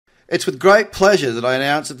It's with great pleasure that I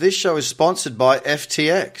announce that this show is sponsored by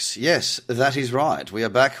FTX. Yes, that is right. We are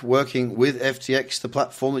back working with FTX, the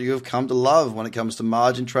platform that you have come to love when it comes to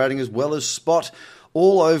margin trading as well as spot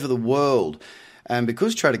all over the world. And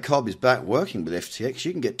because Trader Cobb is back working with FTX,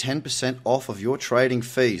 you can get 10% off of your trading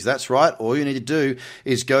fees. That's right. All you need to do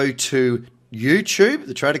is go to YouTube,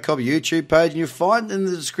 the Trader Cobb YouTube page, and you'll find in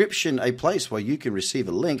the description a place where you can receive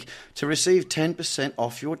a link to receive 10%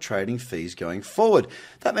 off your trading fees going forward.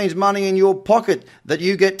 That means money in your pocket that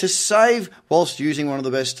you get to save whilst using one of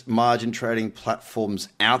the best margin trading platforms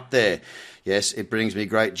out there. Yes, it brings me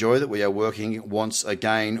great joy that we are working once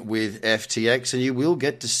again with FTX, and you will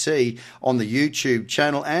get to see on the YouTube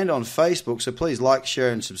channel and on Facebook, so please like,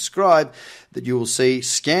 share and subscribe, that you will see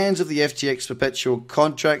scans of the FTX perpetual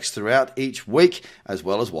contracts throughout each week, as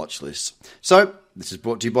well as watch lists. So, this is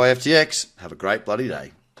brought to you by FTX. Have a great bloody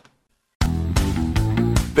day.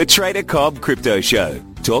 The Trader Cobb Crypto Show,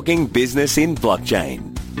 talking business in blockchain.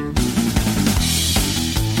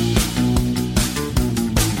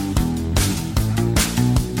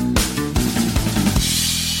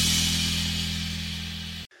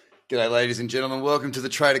 G'day ladies and gentlemen, welcome to the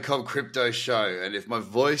Trader Cobb Crypto Show. And if my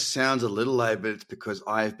voice sounds a little laboured, it's because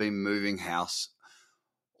I have been moving house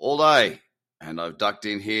all day. And I've ducked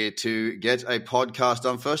in here to get a podcast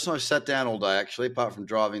done. First time I sat down all day actually, apart from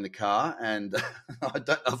driving the car. And I don't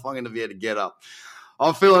know if I'm going to be able to get up.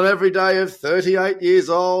 I'm feeling every day of 38 years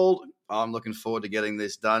old. I'm looking forward to getting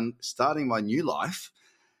this done, starting my new life.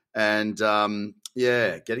 And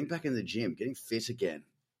getting back in the gym, getting fit again.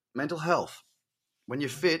 Mental health. When you're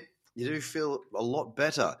fit, you do feel a lot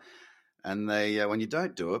better. And when you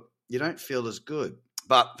don't do it, you don't feel as good.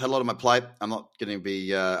 But had a lot on my plate. I'm not going to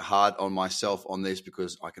be hard on myself on this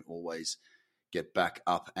because I can always get back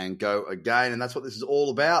up and go again. And that's what this is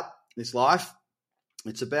all about, this life.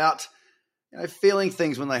 It's about feeling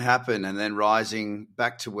things when they happen and then rising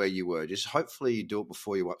back to where you were. Just hopefully you do it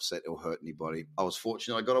before you upset or hurt anybody. I was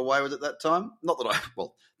fortunate I got away with it that time. Not that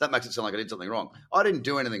that makes it sound like I did something wrong. I didn't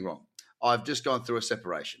do anything wrong. I've just gone through a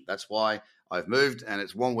separation. That's why I've moved, and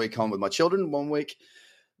it's 1 week home with my children, 1 week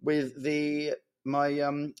with the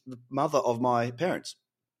mother of my parents.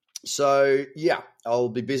 So, yeah, I'll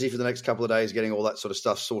be busy for the next couple of days getting all that sort of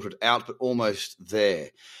stuff sorted out, but almost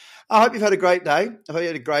there. I hope you've had a great day. I hope you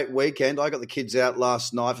had a great weekend. I got the kids out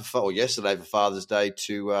yesterday for Father's Day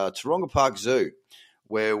to Taronga Park Zoo,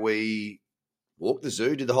 where we walked the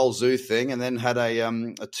zoo, did the whole zoo thing, and then had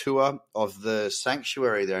a tour of the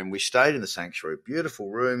sanctuary there. And we stayed in the sanctuary. Beautiful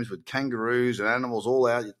rooms with kangaroos and animals all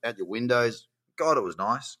out your windows. God, it was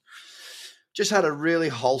nice. Just had a really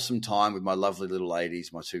wholesome time with my lovely little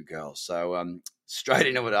ladies, my two girls. So straight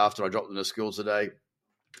into it after I dropped them to school today.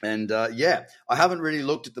 And I haven't really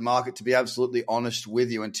looked at the market, to be absolutely honest with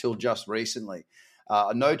you, until just recently.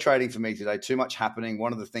 No trading for me today, too much happening.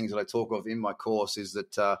 One of the things that I talk of in my course is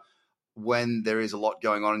that when there is a lot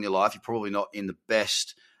going on in your life, you're probably not in the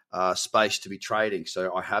best space to be trading.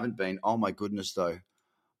 So I haven't been. Oh, my goodness, though.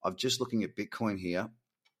 I'm just looking at Bitcoin here.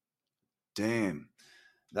 Damn.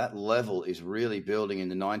 That level is really building in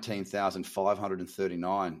the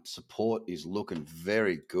 19,539. Support is looking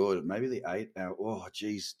very good. Maybe the 8 hour. Oh,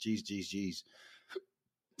 geez.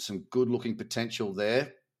 Some good-looking potential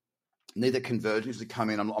there. Need that convergence to come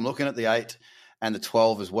in. I'm looking at the 8 and the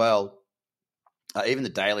 12 as well. Even the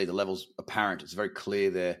daily, the level's apparent. It's very clear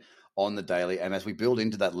there on the daily. And as we build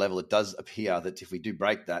into that level, it does appear that if we do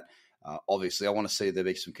break that, obviously I want to see there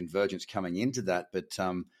be some convergence coming into that. But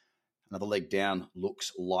another leg down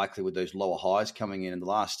looks likely with those lower highs coming in. And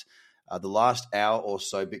the last hour or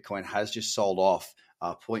so, Bitcoin has just sold off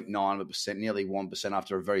 0.9%, nearly 1%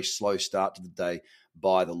 after a very slow start to the day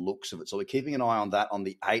by the looks of it. So we're keeping an eye on that on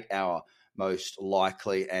the 8 hour most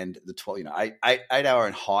likely, and the 12, 8 hour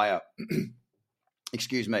and higher.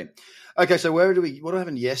 Excuse me. Okay, so what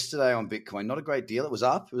happened yesterday on Bitcoin? Not a great deal. It was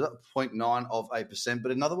up 0.9%,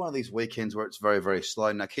 but another one of these weekends where it's very, very slow.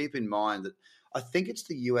 Now, keep in mind that I think it's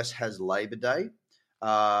the US has Labor Day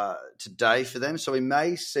today for them, so we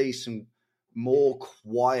may see some more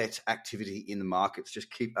quiet activity in the markets.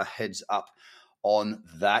 Just keep a heads up on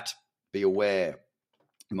that. Be aware.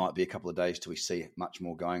 It might be a couple of days till we see much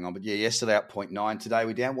more going on. But yeah, yesterday up 0.9. Today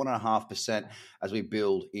we're down 1.5% as we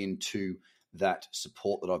build into that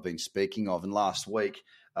support that I've been speaking of. And last week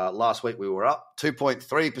we were up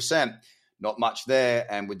 2.3%. Not much there.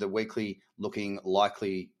 And with the weekly looking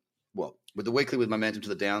likely, with momentum to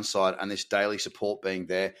the downside and this daily support being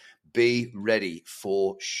there, be ready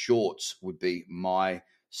for shorts would be my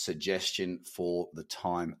suggestion for the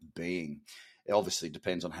time being. It obviously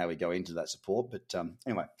depends on how we go into that support. But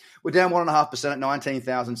anyway, we're down 1.5% at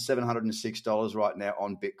 $19,706 right now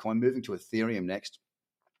on Bitcoin. Moving to Ethereum next.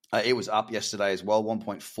 It was up yesterday as well,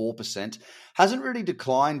 1.4%. Hasn't really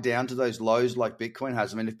declined down to those lows like Bitcoin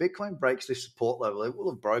has. I mean, if Bitcoin breaks this support level, it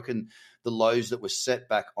will have broken the lows that were set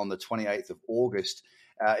back on the 28th of August.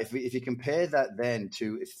 If you compare that then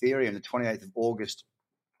to Ethereum, the 28th of August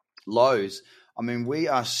lows, I mean, we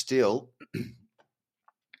are still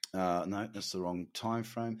no, that's the wrong time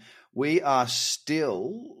frame. We are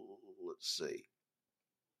still, let's see,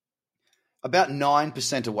 about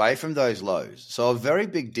 9% away from those lows. So a very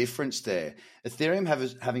big difference there. Ethereum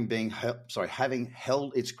having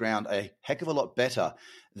held its ground a heck of a lot better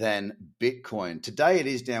than Bitcoin. Today it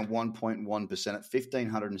is down 1.1% at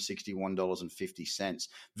 $1,561.50.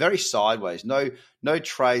 Very sideways. No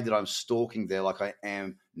trade that I'm stalking there like I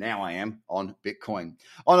am on Bitcoin.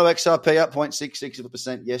 On to XRP, up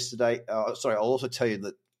 0.66% yesterday. I'll also tell you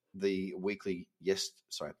that the weekly close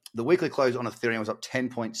on Ethereum was up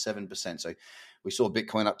 10.7%. So we saw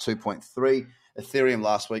Bitcoin up 2.3%, Ethereum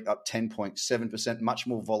last week up 10.7%. Much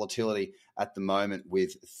more volatility at the moment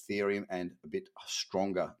with Ethereum and a bit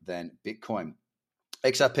stronger than Bitcoin.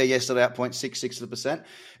 XRP yesterday up 0.66%.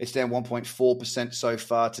 It's down 1.4% so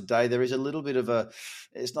far today. There is a little bit of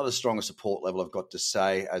it's not as strong a support level, I've got to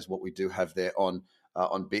say, as what we do have there on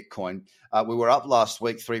Bitcoin. We were up last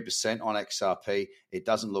week 3% on XRP. It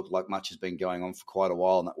doesn't look like much has been going on for quite a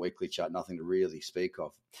while on that weekly chart, nothing to really speak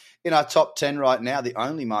of. In our top 10 right now, the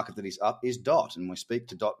only market that is up is DOT. And we speak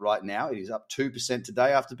to DOT right now. It is up 2%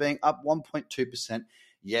 today after being up 1.2%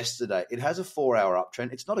 yesterday. It has a 4-hour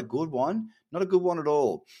uptrend. It's not a good one at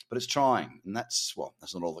all, but it's trying. And that's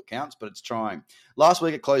not all that counts, but it's trying. Last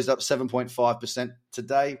week it closed up 7.5%.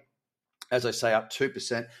 Today, as I say, up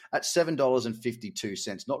 2% at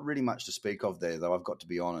 $7.52. Not really much to speak of there, though, I've got to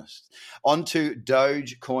be honest. On to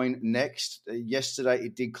Dogecoin next. Yesterday,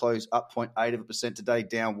 it did close up 0.8%. Today,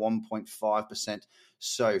 down 1.5%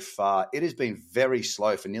 so far. It has been very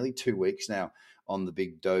slow for nearly 2 weeks now on the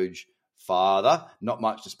big Doge father. Not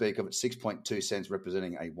much to speak of at 62 cents,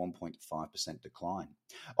 representing a 1.5% decline.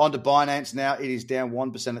 On to Binance now. It is down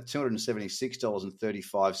 1% at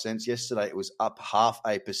 $276.35. Yesterday, it was up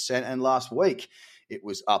 0.5%. And last week, it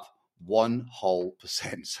was up 1%.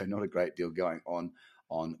 So not a great deal going on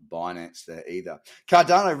Binance there either.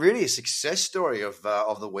 Cardano, really a success story of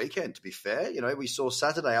the weekend, to be fair. You know, we saw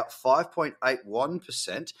Saturday up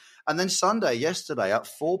 5.81%. And then Sunday, yesterday, up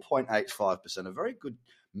 4.85%. A very good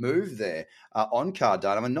move there on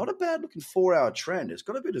Cardano. I mean, not a bad looking 4-hour trend. It's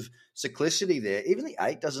got a bit of cyclicity there. Even the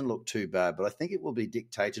 8 doesn't look too bad, but I think it will be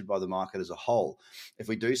dictated by the market as a whole. If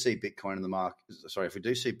we do see Bitcoin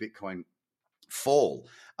fall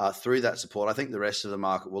through that support, I think the rest of the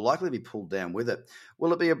market will likely be pulled down with it.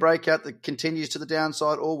 Will it be a breakout that continues to the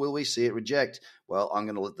downside, or will we see it reject? Well, I'm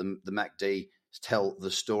going to let the MACD tell the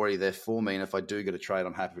story there for me. And if I do get a trade,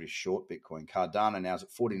 I'm happy to short Bitcoin. Cardano now is at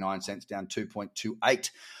 49 cents, down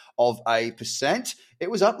 2.28%. It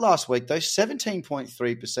was up last week, though,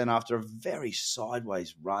 17.3% after a very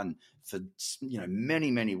sideways run for many,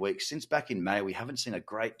 many weeks. Since back in May, we haven't seen a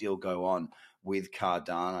great deal go on with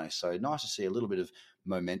Cardano. So nice to see a little bit of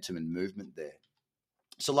momentum and movement there.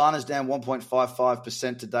 Solana's down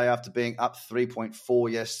 1.55% today after being up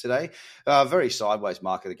 3.4% yesterday. Very sideways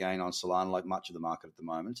market again on Solana, like much of the market at the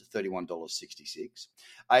moment. It's at $31.66.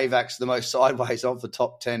 AVAX, the most sideways of the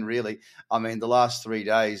top 10, really. I mean, the last 3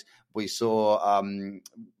 days we saw,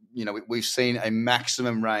 we've seen a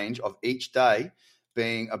maximum range of each day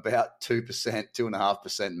being about 2%,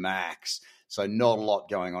 2.5% max. So not a lot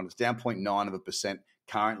going on. It's down 0.9%.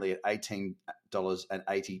 Currently at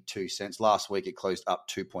 $18.82. Last week it closed up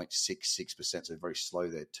 2.66%, so very slow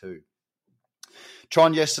there too.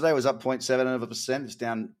 Tron yesterday was up 0.7%. It's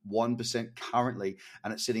down 1% currently,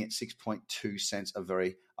 and it's sitting at 6.2 cents, a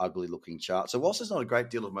very ugly looking chart. So whilst there's not a great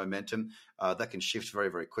deal of momentum, that can shift very,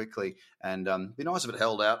 very quickly. And be nice if it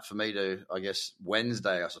held out for me to, I guess,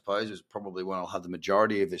 Wednesday, I suppose, is probably when I'll have the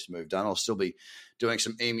majority of this move done. I'll still be doing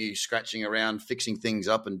some emu scratching around, fixing things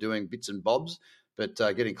up and doing bits and bobs, but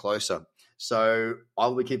getting closer. So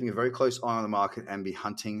I'll be keeping a very close eye on the market and be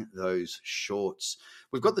hunting those shorts.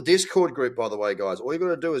 We've got the Discord group, by the way, guys. All you've got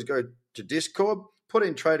to do is go to Discord, put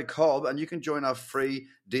in Trader Cobb, and you can join our free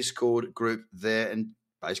Discord group there and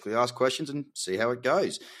basically ask questions and see how it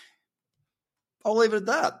goes. I'll leave it at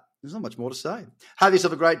that. There's not much more to say. Have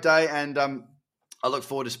yourself a great day, and I look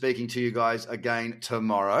forward to speaking to you guys again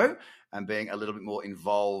tomorrow and being a little bit more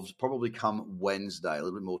involved, probably come Wednesday, a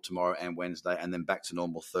little bit more tomorrow and Wednesday, and then back to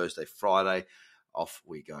normal Thursday, Friday. off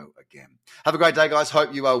we go again. Have a great day, guys.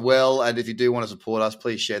 Hope you are well. And if you do want to support us,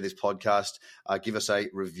 please share this podcast. Give us a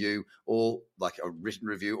review, or like a written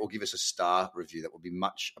review, or give us a star review. That would be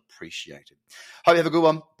much appreciated. Hope you have a good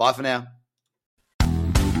one. Bye for now.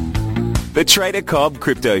 The Trader Cobb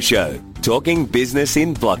Crypto Show, talking business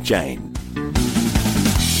in blockchain.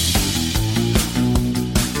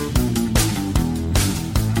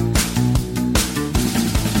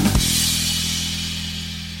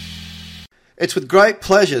 It's with great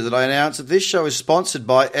pleasure that I announce that this show is sponsored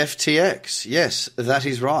by FTX. Yes, that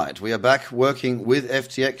is right. We are back working with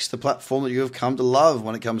FTX, the platform that you have come to love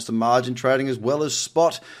when it comes to margin trading as well as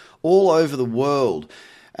spot all over the world.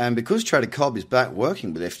 And because Trader Cobb is back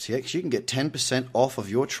working with FTX, you can get 10% off of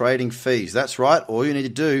your trading fees. That's right. All you need to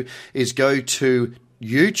do is go to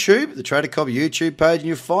YouTube, the Trader Cobb YouTube page, and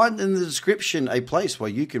you'll find in the description a place where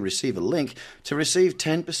you can receive a link to receive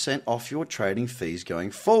 10% off your trading fees going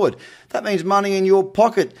forward. That means money in your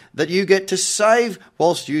pocket that you get to save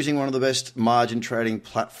whilst using one of the best margin trading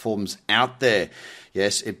platforms out there.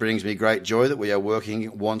 Yes, it brings me great joy that we are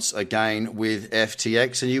working once again with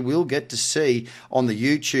FTX, and you will get to see on the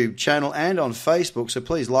YouTube channel and on Facebook, so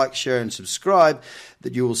please like, share and subscribe,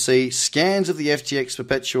 that you will see scans of the FTX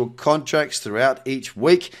perpetual contracts throughout each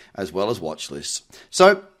week, as well as watch lists.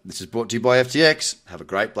 So, this is brought to you by FTX. Have a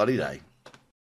great bloody day.